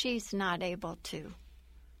because she's not able to.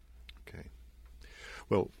 Okay.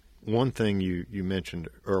 Well, one thing you mentioned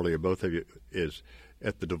earlier, both of you, is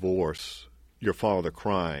at the divorce, your father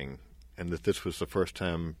crying, and that this was the first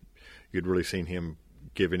time you'd really seen him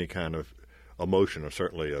give any kind of emotion, or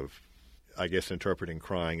certainly of, I guess, interpreting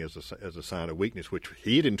crying as a sign of weakness, which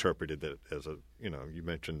he had interpreted that as you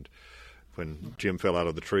mentioned when Jim fell out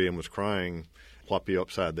of the tree and was crying, plop you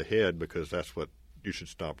upside the head because that's what you should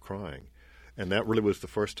stop crying. And that really was the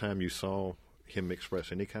first time you saw him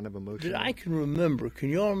express any kind of emotion? That I can remember.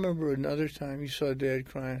 Can you all remember another time you saw Dad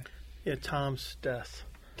crying? yeah, Tom's death.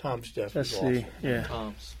 Tom's death That's was awful. yeah.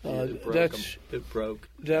 Tom's. It broke It broke.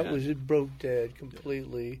 Dad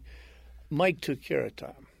completely. Mike took care of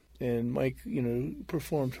Tom, and Mike,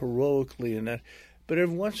 performed heroically in that. But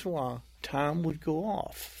every once in a while, Tom would go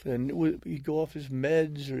off, and he'd go off his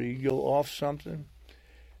meds or he'd go off something.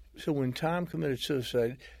 So when Tom committed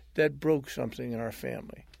suicide, that broke something in our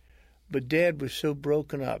family. But Dad was so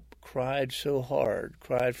broken up, cried so hard,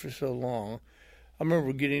 cried for so long. I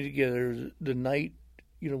remember getting together the night,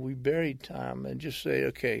 we buried Tom and just say,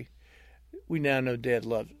 okay, we now know Dad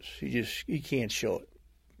loves us. He can't show it.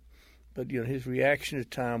 But, his reaction to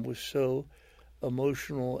Tom was so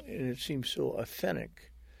emotional and it seemed so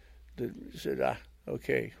authentic that he said,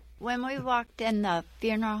 okay. When we walked in the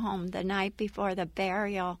funeral home the night before the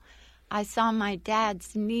burial, I saw my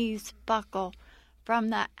dad's knees buckle from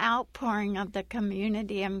the outpouring of the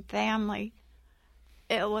community and family.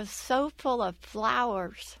 It was so full of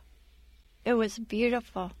flowers. It was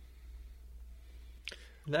beautiful.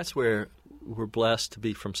 That's where we're blessed to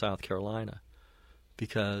be from South Carolina,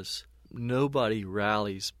 because nobody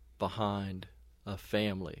rallies behind a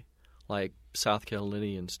family like South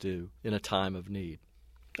Carolinians do in a time of need.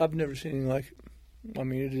 I've never seen anything like it. I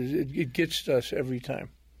mean, it gets to us every time.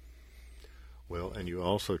 Well, and you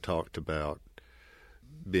also talked about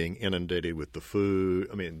being inundated with the food.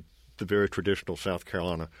 I mean, the very traditional South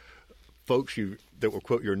Carolina folks that were,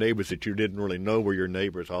 quote, your neighbors that you didn't really know were your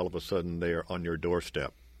neighbors, all of a sudden they're on your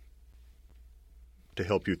doorstep to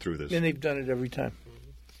help you through this. And they've done it every time.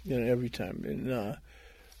 Every time. And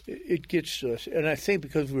it gets to us. And I think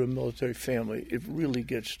because we're a military family, it really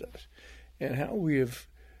gets to us. And how we have,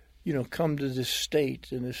 come to this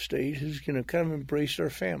state, and this state has, kind of embraced our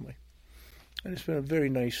family. And it's been a very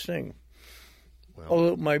nice thing. Well,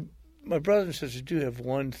 although my brothers and sisters do have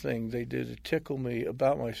one thing they did to tickle me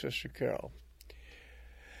about my sister Carol.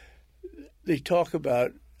 They talk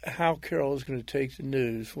about how Carol is going to take the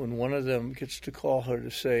news when one of them gets to call her to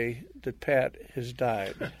say that Pat has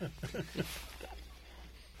died.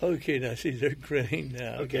 Okay, now see, they're grinning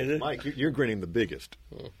now. Okay, Mike, you're grinning the biggest.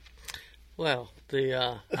 Well,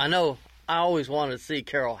 I know I always wanted to see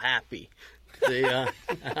Carol happy. I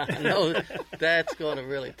know that's going to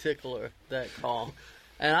really tickle her, that call.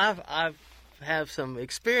 And I've have some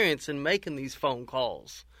experience in making these phone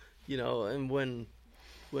calls, and when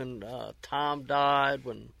Tom died,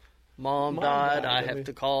 when Mom died, I have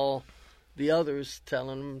to call the others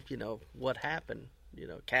telling them, what happened.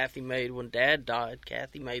 Kathy made, when Dad died,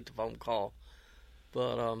 Kathy made the phone call.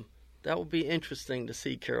 But that will be interesting to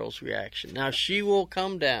see Carol's reaction. Now, she will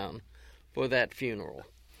come down for that funeral.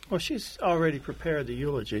 Well, she's already prepared the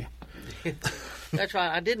eulogy. That's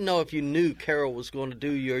right. I didn't know if you knew Carol was going to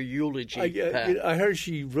do your eulogy, Pat. I heard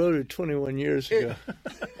she wrote it 21 years ago.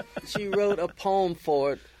 She wrote a poem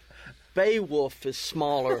for it. Beowulf is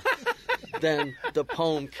smaller than the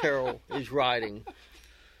poem Carol is writing.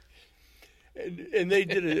 And they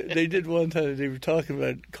did one time. They were talking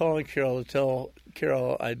about calling Carol to tell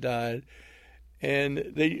Carol I died, and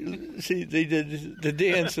they did the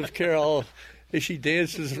dance of Carol as she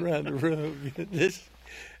dances around the room.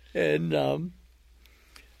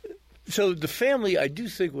 So the family, I do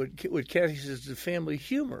think what Kathy says, the family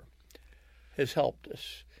humor has helped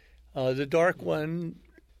us. The dark one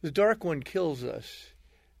kills us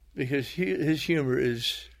because his humor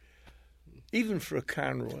is, even for a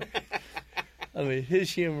Conroy, I mean,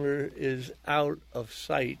 his humor is out of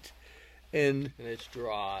sight. And it's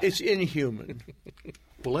dry. It's inhuman.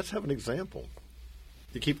 Well, let's have an example.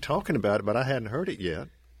 You keep talking about it, but I hadn't heard it yet.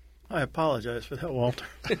 I apologize for that, Walter.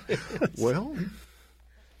 Well,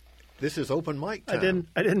 this is open mic time.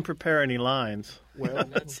 I didn't prepare any lines. Well,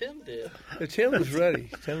 Tim did. Tim was ready.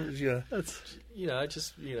 Tim was, I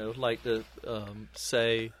just like to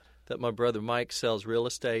say that my brother Mike sells real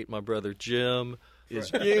estate. My brother Jim is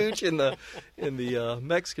huge in the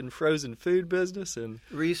Mexican frozen food business, and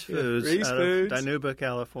Reese Foods, out of Dinuba,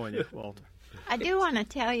 California, Walter. I do want to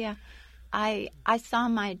tell you, I saw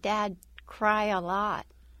my dad cry a lot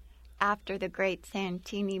after the Great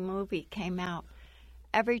Santini movie came out.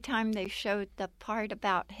 Every time they showed the part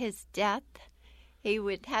about his death, he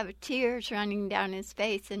would have tears running down his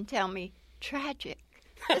face and tell me, tragic.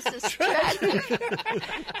 This is tragic.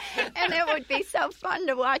 And it would be so fun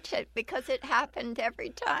to watch it because it happened every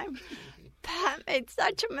time. Pat made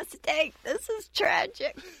such a mistake. This is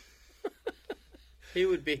tragic. He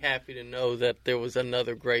would be happy to know that there was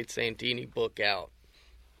another Great Santini book out.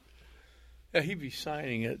 Yeah, he'd be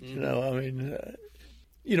signing it, I mean,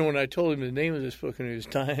 when I told him the name of this book and he was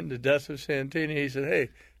dying, The Death of Santini, he said, hey,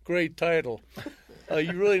 great title.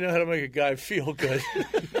 You really know how to make a guy feel good.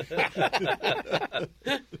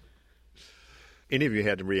 any of you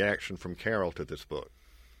had a reaction from Carol to this book?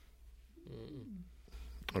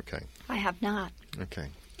 Okay. I have not. Okay.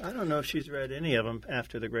 I don't know if she's read any of them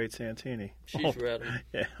after The Great Santini. She's read them.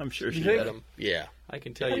 Yeah, I'm sure She's she read them. Yeah. I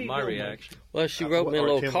can tell How do you you my know, Mike? reaction. Well, she wrote me a or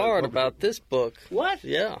little Tim, card what- about this book. What?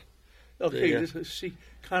 Yeah. Okay, Yeah. this is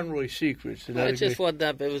Conroy Secrets. Is Well, that it just wasn't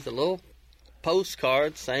that. It was a little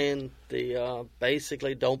postcard saying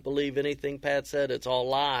basically don't believe anything Pat said. It's all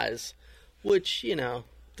lies. Which I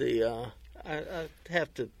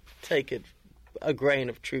have to take it a grain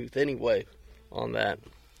of truth anyway on that.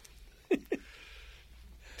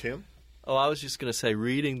 Tim? Oh, I was just going to say,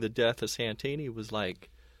 reading The Death of Santini was like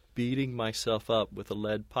beating myself up with a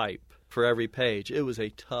lead pipe for every page. It was a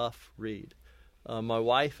tough read. My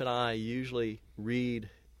wife and I usually read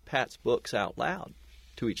Pat's books out loud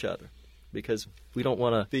to each other because we don't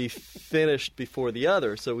want to be finished before the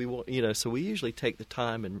other. So we usually take the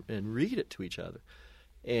time and read it to each other.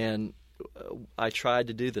 And I tried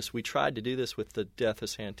to do this. We tried to do this with The Death of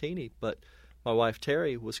Santini, but my wife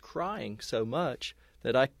Terry was crying so much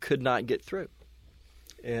that I could not get through.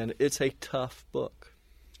 And it's a tough book.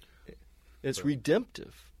 It's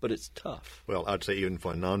redemptive, but it's tough. Well, I'd say even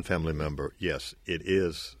for a non-family member, yes, it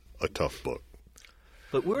is a tough book.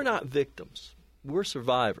 But we're not victims. We're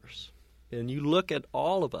survivors. And you look at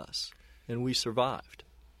all of us, and we survived.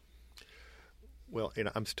 Well,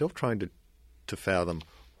 I'm still trying to fathom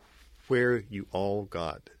where you all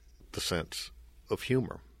got the sense of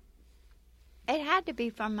humor. It had to be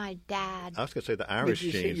from my dad. I was going to say the Irish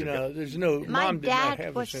you see, genes. there's no. My Mom did not dad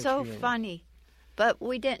have was a sense so of humor. funny, but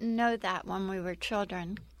we didn't know that when we were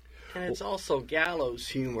children. And it's also gallows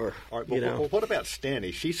humor. All right, you know. well, what about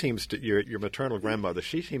Stanny? She seems to your maternal grandmother.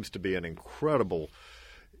 She seems to be an incredible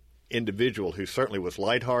individual who certainly was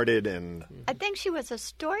lighthearted and I think she was a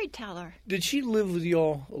storyteller. Did she live with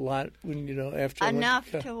y'all a lot when after I went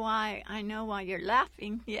Enough to to why I know why you're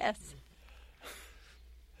laughing. Yes.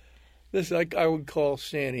 This I would call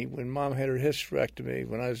Stanny when Mom had her hysterectomy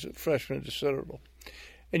when I was a freshman at the Citadel.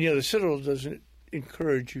 And, the Citadel doesn't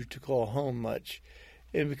encourage you to call home much.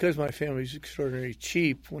 And because my family's extraordinarily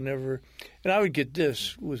cheap, and I would get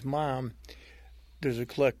this with Mom, there's a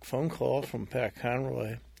collect phone call from Pat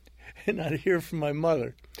Conroy, and I'd hear from my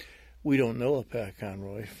mother, we don't know a Pat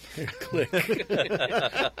Conroy. Click.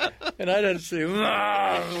 And I'd have to say,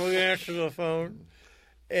 Mom, we answer the phone.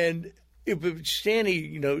 And but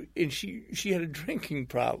Stanny, and she had a drinking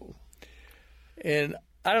problem. And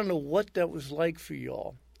I don't know what that was like for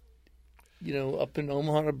y'all, up in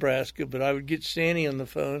Omaha, Nebraska, but I would get Stanny on the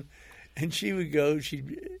phone, and she would go, she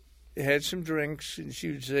had some drinks, and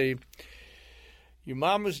she would say, your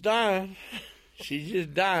mama's dying. She's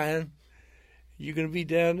just dying. You're going to be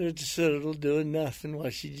down there at the Citadel doing nothing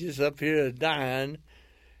while she's just up here dying,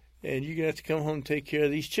 and you're going to have to come home and take care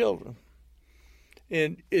of these children.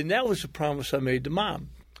 And that was a promise I made to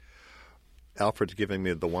Mom. Alfred's giving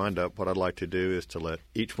me the wind-up. What I'd like to do is to let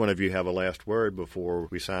each one of you have a last word before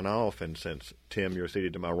we sign off. And since, Tim, you're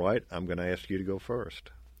seated to my right, I'm going to ask you to go first.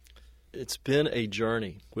 It's been a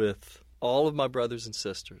journey with all of my brothers and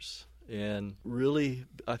sisters. And really,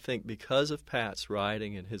 I think because of Pat's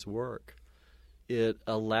writing and his work, it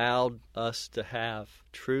allowed us to have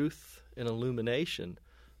truth and illumination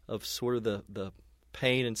of sort of the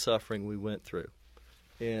pain and suffering we went through.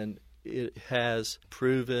 And it has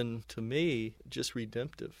proven to me just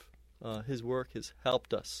redemptive. His work has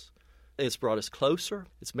helped us. It's brought us closer.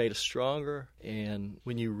 It's made us stronger. And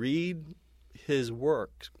when you read his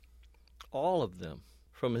work, all of them,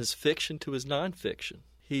 from his fiction to his nonfiction,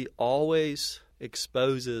 he always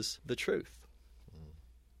exposes the truth.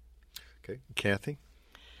 Okay. Kathy?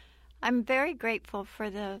 I'm very grateful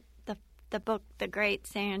for the book, The Great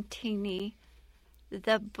Santini.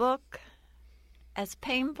 The book, as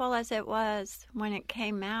painful as it was when it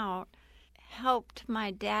came out, helped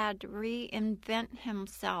my dad reinvent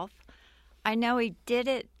himself. I know he did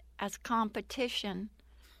it as competition,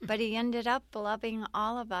 but he ended up loving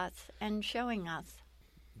all of us and showing us.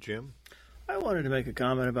 Jim? I wanted to make a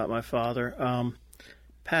comment about my father.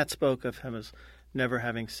 Pat spoke of him as never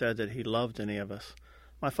having said that he loved any of us.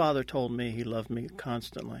 My father told me he loved me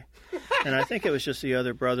constantly. And I think it was just the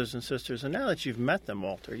other brothers and sisters. And now that you've met them,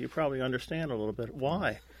 Walter, you probably understand a little bit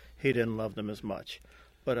why he didn't love them as much.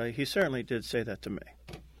 But he certainly did say that to me.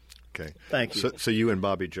 Okay. Thank you. So you and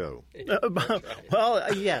Bobby Joe.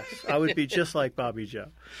 Well, yes, I would be just like Bobby Joe.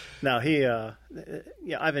 Now,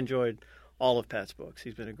 I've enjoyed all of Pat's books.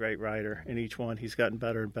 He's been a great writer. In each one, he's gotten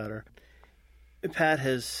better and better. Pat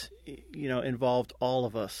has, involved all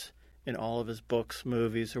of us in all of his books,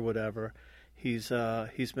 movies, or whatever. He's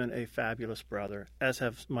been a fabulous brother, as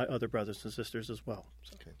have my other brothers and sisters as well.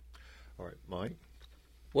 So. Okay. All right, Mike?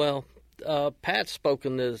 Well, Pat's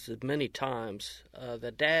spoken this many times,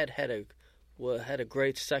 that Dad had a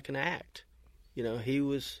great second act. You know, he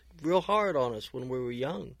was real hard on us when we were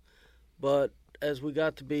young. But as we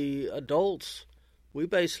got to be adults, we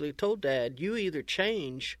basically told Dad, you either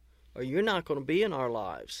change or you're not going to be in our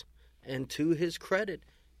lives. And to his credit,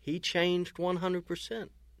 he changed 100%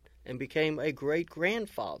 and became a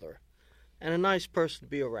great-grandfather and a nice person to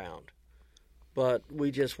be around. But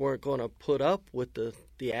we just weren't going to put up with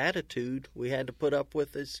the attitude we had to put up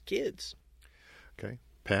with as kids. Okay.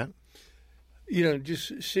 Pat? You know,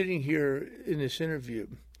 just sitting here in this interview,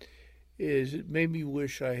 it made me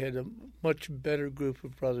wish I had a much better group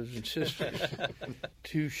of brothers and sisters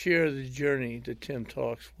to share the journey that Tim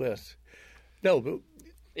talks with. No, but,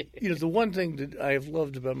 you know, the one thing that I have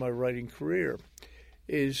loved about my writing career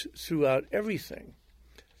is throughout everything,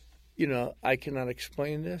 you know, I cannot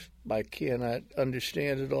explain this. I cannot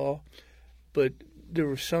understand it all. But there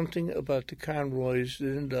was something about the Conroys that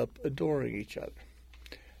ended up adoring each other.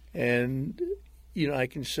 And, you know, I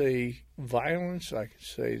can say violence, I can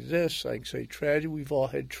say this, I can say tragedy. We've all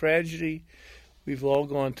had tragedy. We've all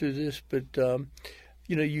gone through this. But,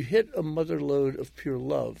 you know, you hit a mother lode of pure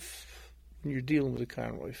love when you're dealing with a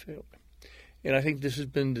Conroy family. And I think this has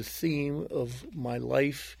been the theme of my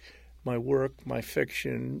life, my work, my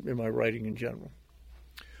fiction, and my writing in general.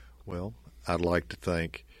 Well, I'd like to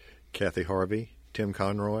thank Kathy Harvey, Tim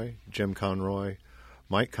Conroy, Jim Conroy,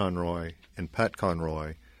 Mike Conroy, and Pat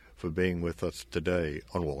Conroy for being with us today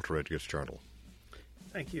on Walter Edgar's Journal.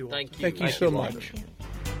 Thank you. Thank you. Thank you so much.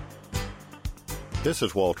 This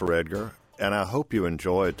is Walter Edgar, and I hope you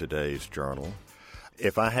enjoyed today's journal.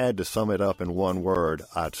 If I had to sum it up in one word,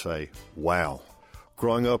 I'd say, wow.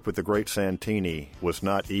 Growing up with the great Santini was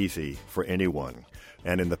not easy for anyone.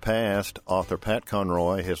 And in the past, author Pat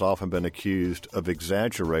Conroy has often been accused of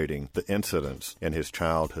exaggerating the incidents in his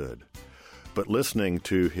childhood. But listening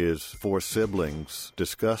to his 4 siblings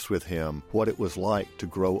discuss with him what it was like to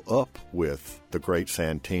grow up with the great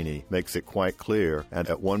Santini makes it quite clear. And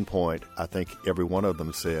at one point, I think every one of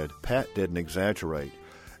them said, Pat didn't exaggerate.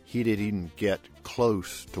 He didn't even get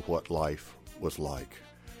close to what life was like.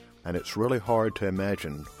 And it's really hard to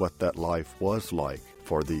imagine what that life was like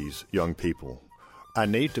for these young people. I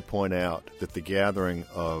need to point out that the gathering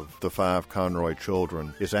of the 5 Conroy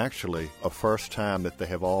children is actually a first time that they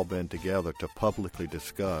have all been together to publicly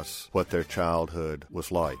discuss what their childhood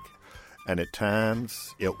was like. And at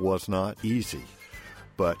times, it was not easy.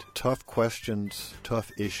 But tough questions,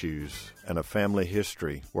 tough issues, and a family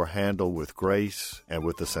history were handled with grace and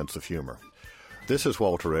with a sense of humor. This is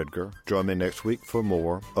Walter Edgar. Join me next week for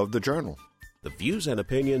more of The Journal. The views and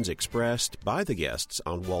opinions expressed by the guests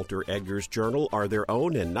on Walter Edgar's Journal are their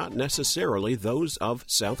own and not necessarily those of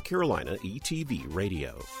South Carolina ETV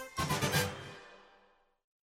Radio.